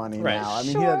amount of money now. I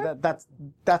mean, sure. that's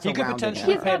he a could rounding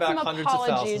potentially error. pay back some hundreds of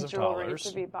thousands of jewelry dollars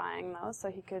to be buying those,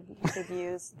 so he could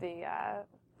use the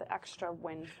extra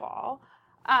windfall.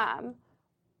 And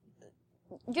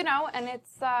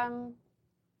it's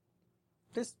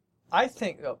this. I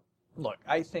think. Look,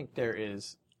 I think there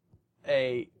is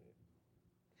the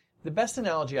best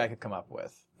analogy I could come up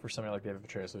with for somebody like David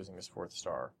Petraeus losing his 4th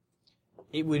star.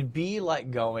 It would be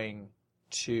like going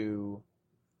to,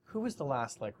 who was the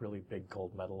last really big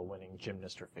gold medal winning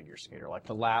gymnast or figure skater? Like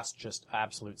the last just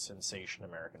absolute sensation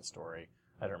American story.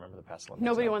 I don't remember the past Olympics.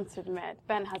 Nobody wants to admit.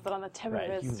 Ben has it on the tip of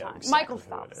his tongue. Exactly Michael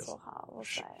Phelps, we'll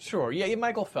say. Sure, yeah,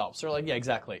 Michael Phelps. Or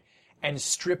exactly. And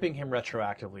stripping him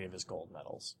retroactively of his gold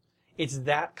medals. It's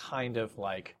that kind of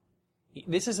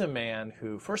this is a man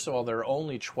who, first of all, there are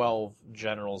only 12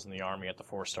 generals in the Army at the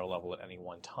 4-star level at any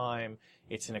one time.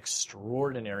 It's an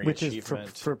extraordinary achievement.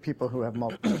 Which is, for people who have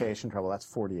multiplication trouble, that's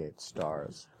 48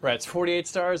 stars. Right, it's 48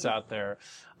 stars out there.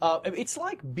 It's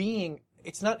like being,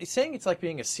 saying it's like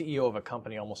being a CEO of a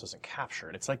company almost doesn't capture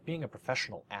it. It's like being a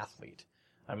professional athlete.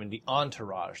 I mean, the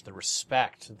entourage, the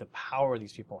respect, the power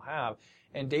these people have.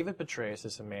 And David Petraeus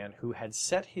is a man who had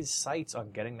set his sights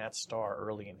on getting that star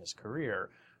early in his career.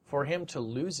 For him to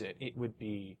lose it, it would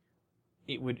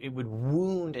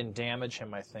wound and damage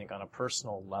him, I think, on a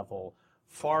personal level,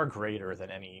 far greater than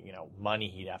any money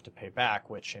he'd have to pay back,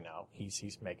 which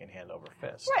he's making hand over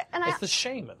fist. Right, and it's the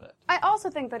shame of it. I also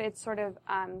think that it's sort of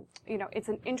it's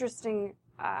an interesting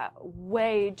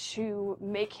way to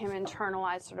make him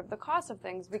internalize sort of the cost of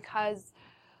things, because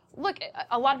look,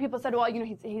 a lot of people said, well,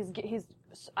 he's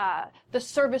the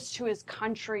service to his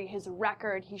country, his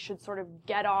record, he should sort of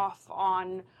get off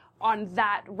on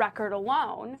that record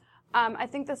alone. I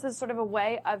think this is sort of a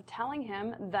way of telling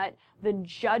him that the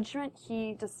judgment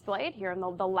he displayed here and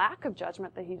the lack of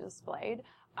judgment that he displayed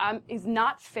is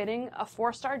not fitting a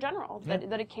 4-star general.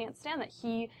 That it can't stand, that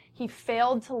he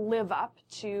failed to live up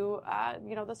to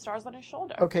the stars on his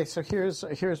shoulder. Okay, so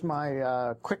here's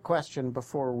my quick question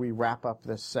before we wrap up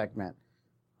this segment.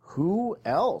 Who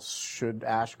else should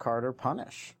Ash Carter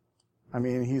punish? I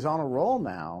mean, he's on a roll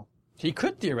now. He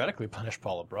could theoretically punish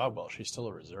Paula Broadwell. She's still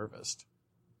a reservist.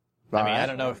 I mean, I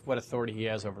don't know what authority he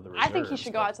has over the reserves. I think he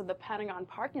should go out to the Pentagon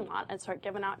parking lot and start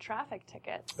giving out traffic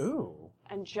tickets. Ooh.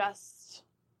 And just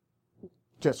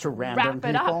to random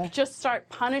wrap it people? up. Just start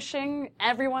punishing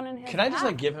everyone in his Can I just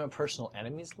path. give him a personal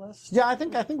enemies list? Yeah, I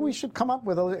think we should come up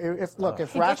with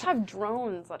He does have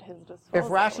drones at his disposal.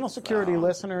 If Rational Security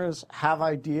listeners have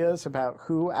ideas about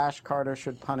who Ash Carter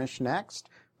should punish next,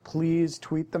 please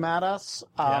tweet them at us.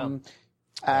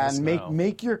 And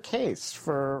make your case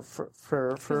for.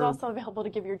 He's also available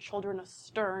to give your children a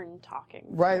stern talking.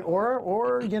 Right,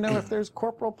 or if there's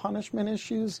corporal punishment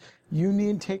issues you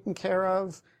need taken care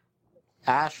of,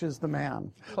 Ash is the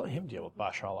man. Let him deal with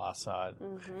Bashar al-Assad.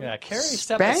 Mm-hmm. Yeah, Kerry,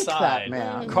 step Spank aside. that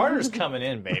man. Carter's coming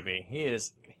in, baby. He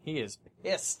is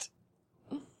pissed.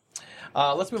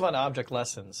 Let's move on to object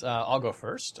lessons. I'll go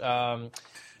first. So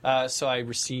I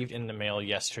received in the mail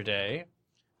yesterday,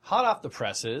 hot off the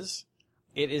presses,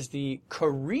 it is the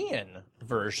Korean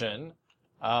version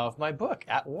of my book,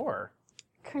 At War.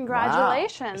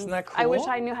 Congratulations. Wow. Isn't that cool? I wish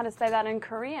I knew how to say that in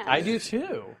Korean. I do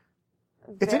too.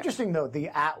 It's interesting, though, the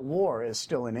At War is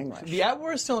still in English. The At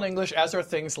War is still in English, as are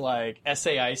things like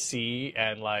SAIC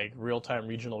and like Real-Time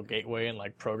Regional Gateway and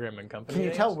like Program and Company Can you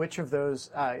names. tell which of those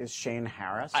is Shane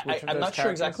Harris? I'm not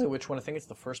sure exactly which one. I think it's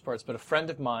the first parts, but a friend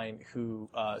of mine who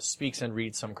speaks and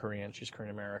reads some Korean, she's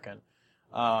Korean American,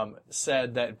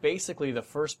 said that basically the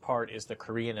first part is the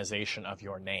Koreanization of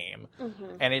your name.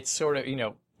 And it's sort of,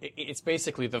 it's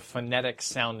basically the phonetic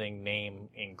sounding name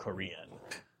in Korean.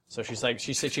 So she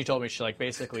told me,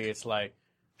 basically it's like,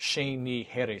 Shani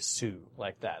Heresu,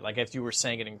 like that. Like if you were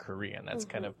saying it in Korean, that's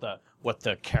kind of what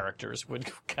the characters would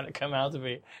kind of come out to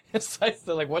be. It's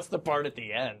like, what's the part at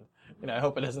the end? I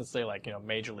hope it doesn't say like,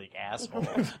 Major League Asshole.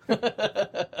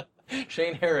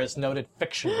 Shane Harris, noted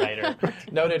fiction writer,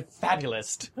 noted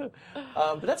fabulist.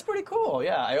 But that's pretty cool.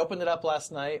 Yeah, I opened it up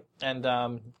last night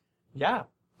and,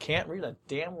 can't read a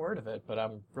damn word of it, but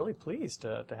I'm really pleased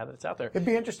to have it out there. It'd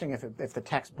be interesting if the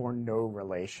text bore no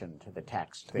relation to the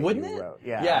text that Wouldn't you it? wrote.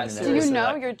 Yeah. Yeah, I mean, seriously. Do you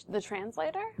know you're the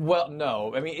translator? Well,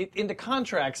 no. I mean, in the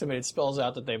contracts, it spells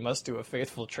out that they must do a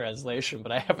faithful translation,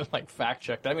 but I haven't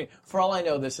fact-checked. I mean, for all I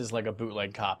know, this is like a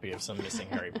bootleg copy of some missing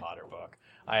Harry Potter book.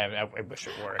 I wish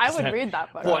it worked. I would read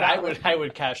that book. Boy, I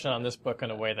would cash in on this book in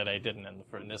a way that I didn't in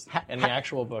the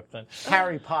actual book. Then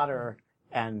Harry Potter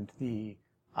and the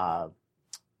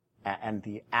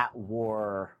At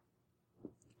War.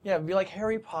 Yeah, it'd be like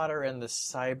Harry Potter and the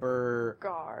cyber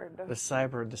guard. The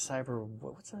cyber.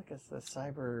 What's that? The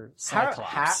cyber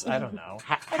Cyclops. I don't know.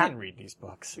 I didn't read these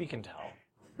books. You can tell.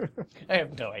 I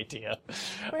have no idea.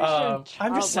 I'm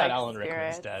just sad Alan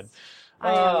Rickman's dead.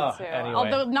 I am too. Anyway.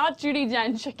 Although not Judi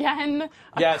Dench again.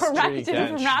 Yes, corrected Judi Dench.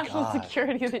 from National God.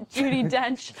 Security that Judi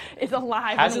Dench is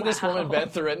alive. Hasn't and this woman been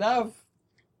through enough?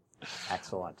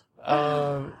 Excellent.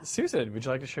 Susan, would you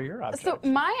like to share your object? So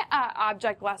my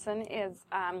object lesson is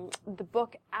the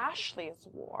book Ashley's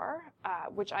War,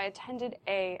 which I attended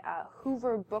a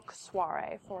Hoover book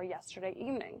soiree for yesterday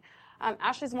evening.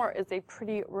 Ashley's War is a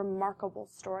pretty remarkable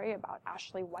story about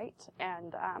Ashley White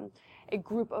and a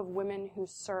group of women who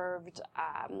served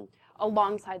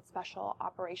alongside special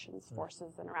operations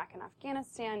forces in Iraq and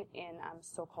Afghanistan in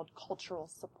so-called cultural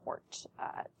support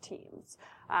teams.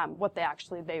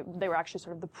 They were actually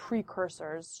sort of the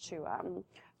precursors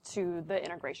to the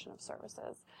integration of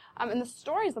services. And the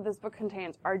stories that this book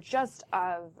contains are just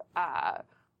of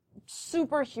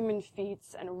superhuman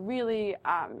feats and really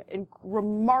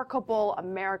remarkable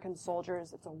American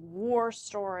soldiers. It's a war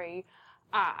story.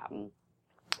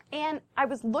 And I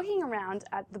was looking around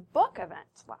at the book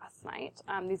event last night.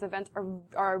 These events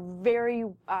are very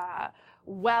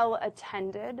well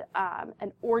attended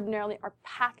and ordinarily are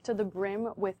packed to the brim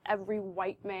with every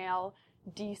white male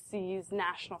DC's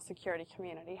national security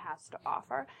community has to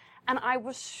offer. And I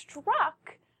was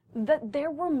struck that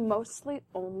there were mostly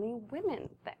only women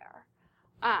there.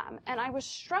 And I was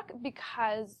struck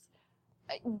because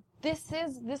this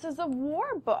is a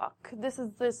war book. This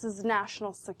is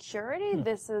national security.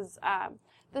 This is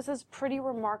this is pretty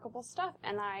remarkable stuff,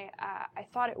 and I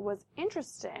thought it was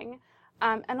interesting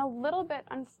and a little bit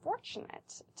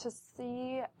unfortunate to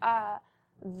see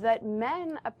that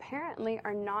men apparently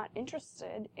are not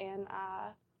interested in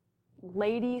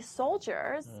lady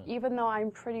soldiers, even though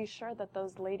I'm pretty sure that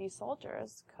those lady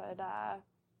soldiers could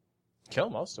kill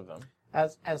most of them.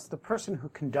 As the person who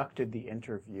conducted the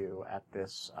interview at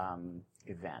this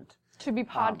event, to be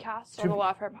podcast on the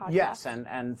Lawfare podcast. yes,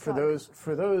 and for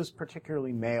those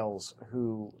particularly males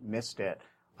who missed it,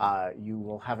 you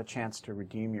will have a chance to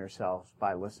redeem yourself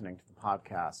by listening to the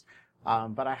podcast.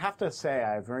 But I have to say,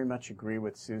 I very much agree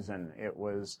with Susan. It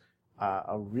was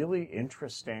a really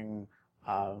interesting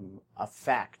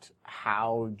effect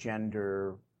how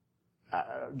gender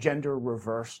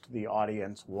reversed the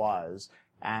audience was.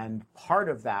 And part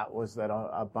of that was that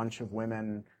a bunch of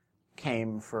women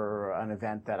came for an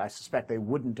event that I suspect they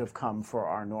wouldn't have come for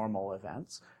our normal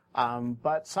events.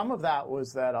 But some of that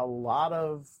was that a lot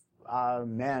of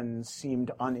men seemed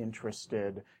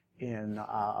uninterested in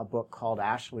a book called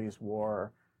Ashley's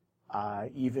War,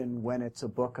 even when it's a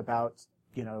book about,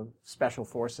 special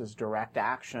forces direct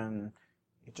action.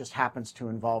 It just happens to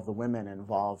involve the women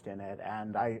involved in it.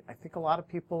 And I think a lot of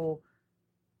people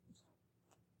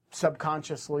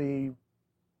subconsciously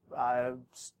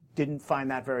didn't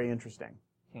find that very interesting.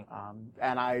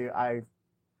 And I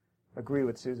agree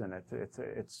with Susan.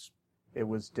 It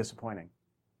was disappointing.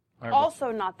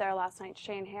 Also not there last night,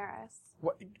 Shane Harris.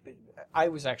 I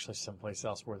was actually someplace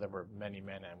else where there were many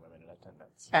men and women in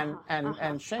attendance. And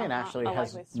Shane actually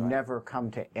has never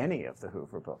come to any of the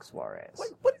Hoover Book soirees.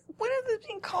 What are they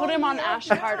being called? Put him on Ash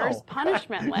Carter's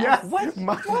punishment list. Yes. What?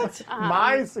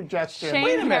 My suggestion.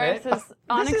 Shane a minute. Harris's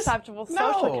unacceptable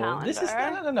social calendar. This is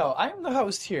no. I am the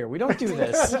host here. We don't do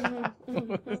this.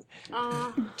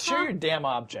 Share your damn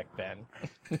object, Ben.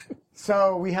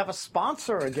 So we have a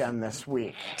sponsor again this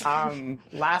week.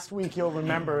 Last week, you'll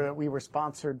remember that we were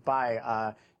sponsored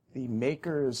by the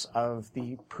makers of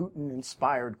the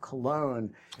Putin-inspired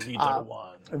cologne.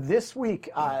 This week,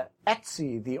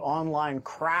 Etsy, the online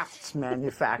crafts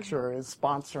manufacturer, is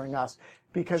sponsoring us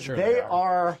because they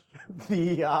are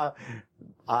the.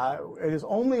 It is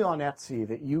only on Etsy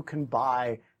that you can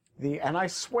buy and I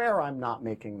swear I'm not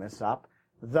making this up,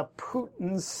 the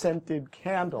Putin scented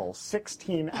candle,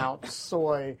 16-ounce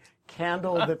soy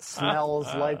candle that smells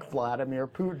like Vladimir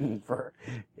Putin for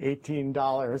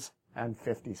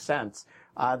 $18.50.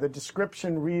 The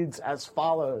description reads as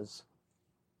follows,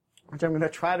 which I'm going to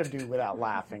try to do without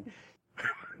laughing.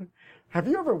 Have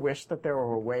you ever wished that there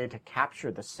were a way to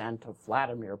capture the scent of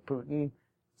Vladimir Putin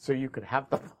so you could have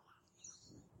the...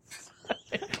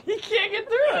 You can't get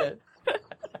through it.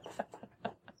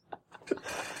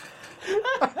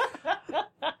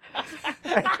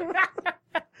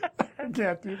 I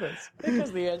can't do this.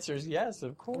 Because the answer is yes,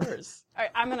 of course. All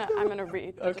right, I'm gonna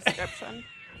read the description.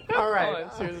 All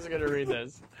right. Susan's going to read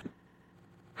this.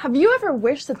 Have you ever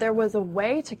wished that there was a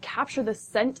way to capture the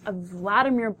scent of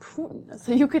Vladimir Putin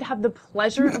so you could have the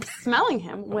pleasure of smelling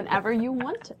him whenever you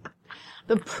wanted?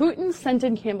 The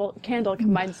Putin-scented candle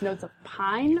combines notes of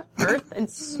pine, earth, and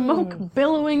smoke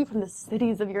billowing from the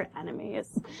cities of your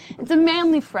enemies. It's a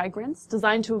manly fragrance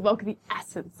designed to evoke the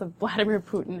essence of Vladimir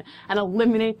Putin and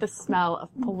eliminate the smell of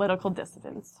political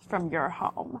dissidents from your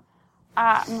home.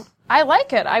 I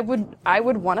like it. I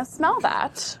would want to smell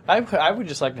that. I would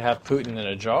just like to have Putin in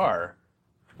a jar.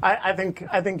 I think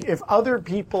if other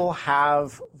people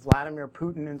have Vladimir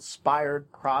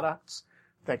Putin-inspired products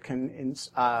that can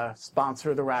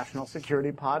sponsor the Rational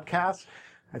Security Podcast,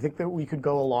 I think that we could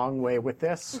go a long way with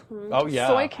this. Mm-hmm. Oh, yeah.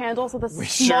 Soy candles with a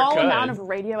small amount of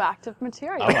radioactive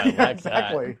material. Oh, I like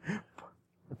exactly. that.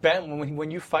 Ben,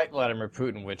 when you fight Vladimir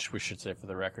Putin, which we should say for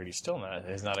the record, he's not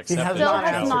accepted. Still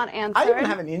has not answered. I even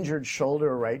have an injured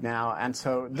shoulder right now, and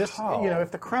so this,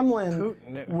 if the Kremlin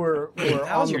were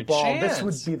on the ball, this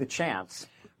would be the chance.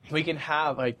 We can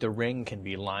have, the ring can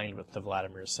be lined with the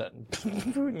Vladimir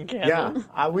Putin candle.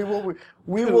 Yeah, we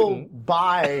will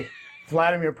buy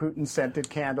Vladimir Putin scented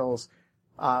candles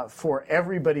for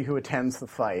everybody who attends the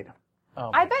fight. Oh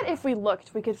I bet if we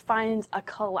looked, we could find a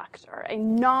collector, a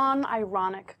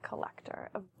non-ironic collector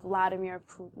of Vladimir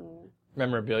Putin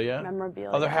memorabilia.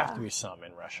 Memorabilia. Oh, there have to be some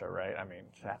in Russia, right? I mean,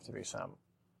 there have to be some.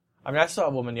 I mean, I saw a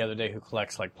woman the other day who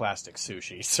collects, plastic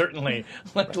sushi. Certainly,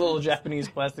 little Japanese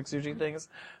plastic sushi things.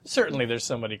 Certainly, there's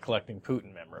somebody collecting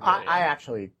Putin memorabilia. I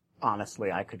actually,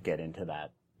 honestly, I could get into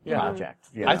that project.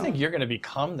 I think you're going to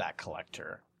become that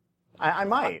collector. I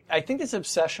might. I think this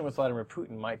obsession with Vladimir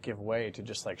Putin might give way to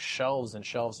just, shelves and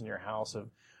shelves in your house of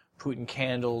Putin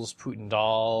candles, Putin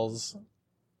dolls.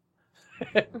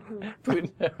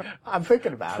 Putin, I'm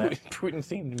thinking about it.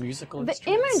 Putin-themed musical The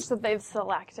instruments. image that they've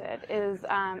selected is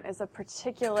a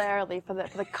particularly for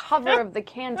the cover of the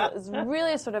candle is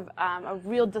really sort of a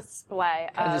real display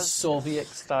Kind of of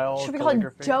Soviet-style should we call it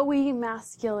calligraphy. Joey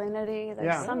masculinity? There's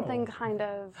Yeah. something kind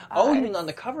of Oh, you mean on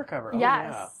the cover? Oh,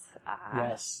 yes. Yeah.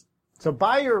 Yes. So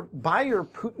buy your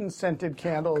Putin-scented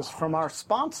candles from our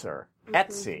sponsor,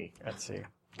 Etsy. Etsy.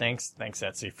 Thanks,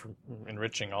 Etsy, for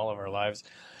enriching all of our lives.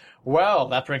 Well,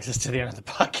 that brings us to the end of the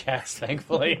podcast,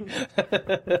 thankfully.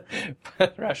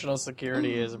 Rational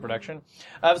Security is a production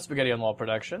of Spaghetti on the Wall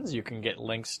Productions. You can get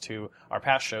links to our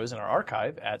past shows in our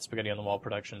archive at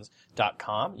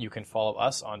spaghettionthewallproductions.com. You can follow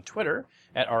us on Twitter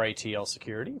at RATL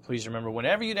Security. Please remember,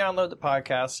 whenever you download the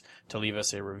podcast, to leave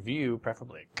us a review,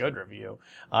 preferably a good review,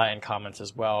 and comments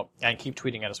as well. And keep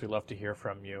tweeting at us. We'd love to hear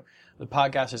from you. The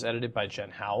podcast is edited by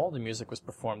Jen Howell. The music was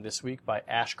performed this week by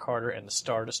Ash Carter and the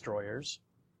Star Destroyers.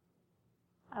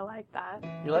 I like that.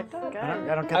 You like that? Good.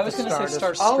 I don't get I was the gonna say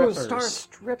Star Oh, Strippers.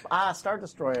 Star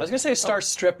Destroyer. I was going to say Star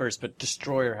Strippers, but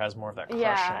Destroyer has more of that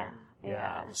crushing.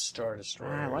 Yeah. The Star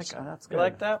Destroyers. I like that. That's good. You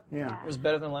like that? Yeah. It was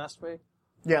better than last week?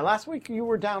 Yeah, last week you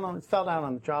were fell down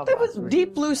on the job. It was last week.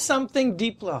 Deep Blue something,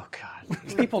 Deep Blue. Oh, God.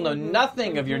 People know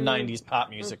nothing of your 90s pop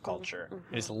music culture.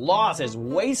 It is lost, is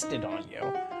wasted on you.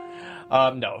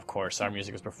 No, of course, our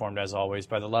music is performed, as always,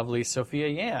 by the lovely Sophia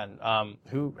Yan,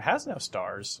 who has no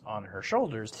stars on her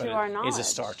shoulders, but our is a knowledge.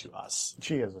 star to us.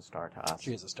 She is a star to us.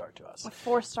 She is a star to us. A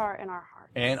 4-star in our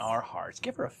hearts. In our hearts.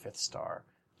 Give her a 5th star,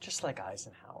 just like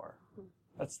Eisenhower.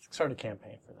 Let's start a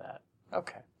campaign for that.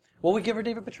 Okay. Well, we give her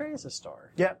David Petraeus a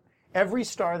star. Yep. Every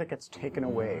star that gets taken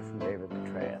away from David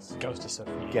Petraeus Goes to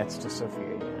Sophia. gets to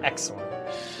Sophia Yan. Excellent.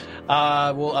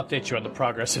 We'll update you on the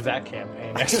progress of that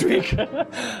campaign next week.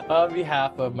 On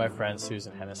behalf of my friend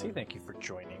Susan Hennessy, thank you for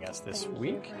joining us this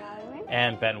week. Thank you for having me.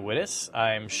 And Ben Wittes,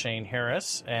 I'm Shane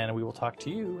Harris, and we will talk to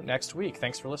you next week.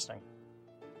 Thanks for listening.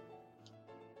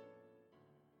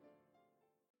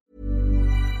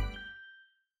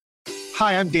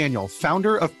 Hi, I'm Daniel,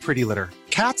 founder of Pretty Litter.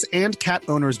 Cats and cat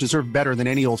owners deserve better than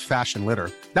any old-fashioned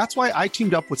litter. That's why I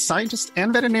teamed up with scientists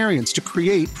and veterinarians to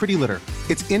create Pretty Litter.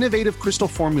 Its innovative crystal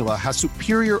formula has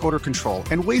superior odor control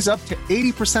and weighs up to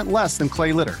 80% less than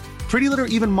clay litter. Pretty Litter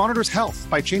even monitors health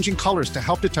by changing colors to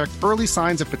help detect early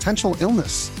signs of potential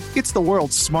illness. It's the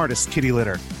world's smartest kitty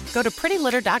litter. Go to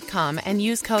prettylitter.com and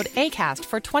use code ACAST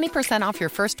for 20% off your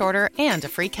first order and a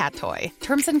free cat toy.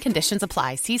 Terms and conditions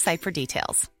apply. See site for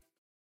details.